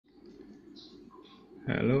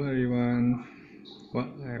Hello everyone, what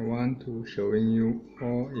I want to showing you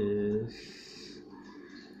all is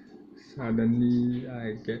suddenly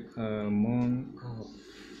I get a moth of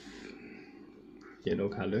yellow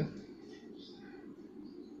color,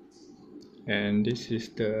 and this is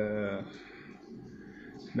the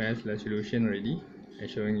best resolution already. I'm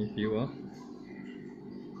showing it you all.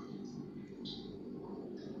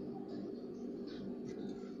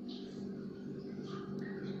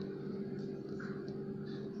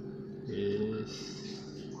 His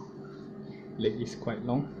leg is quite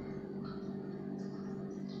long,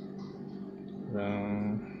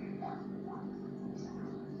 around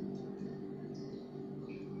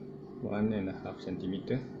 1.5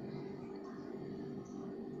 centimeter.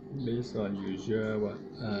 Based on usual what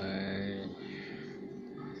I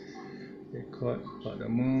record about the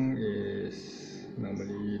moth is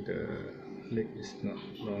normally the leg is not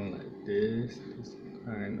long like this. It's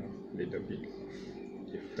kind of little bit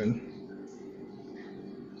different,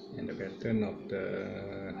 and the pattern of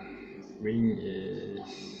the wing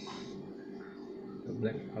is a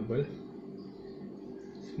black bubble,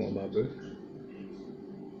 small bubble,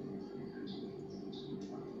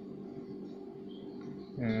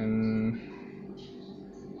 and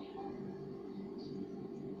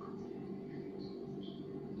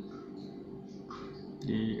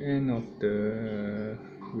the end of the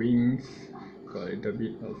wings got a little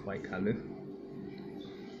bit of white color,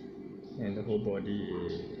 and the whole body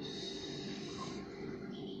is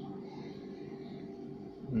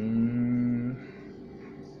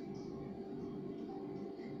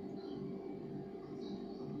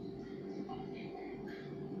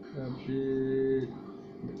a bit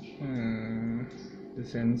the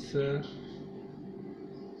sensor,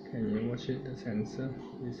 can you watch it? The sensor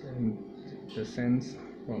is the sense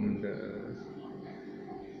from the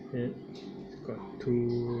head. It's got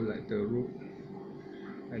two like the root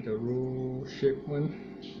shape one.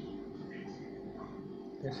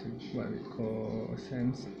 That's what we call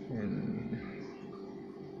sense and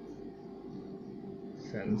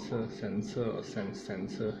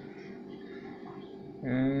sensor.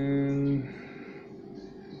 And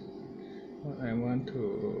what I want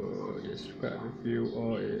to describe with you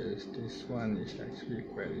all is this one is actually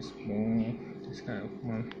very small, this kind of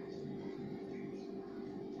one,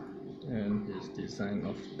 and this design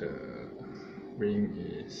of the wing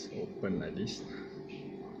is open like this.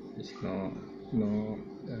 It's not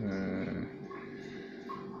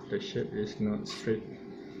the shape is not straight.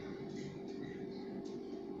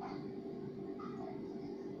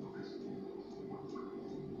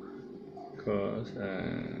 Because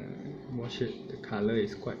watch it, the color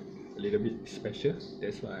is quite a little bit special.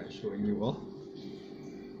 That's why I'm showing you all.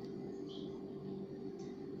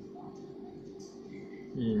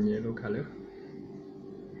 In yellow color.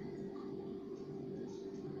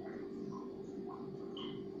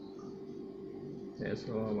 That's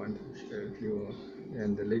all I want to share with you all.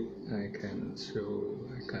 And the leg I can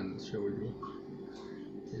show you.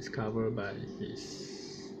 It's covered by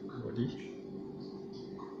his body.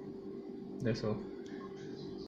 That's all.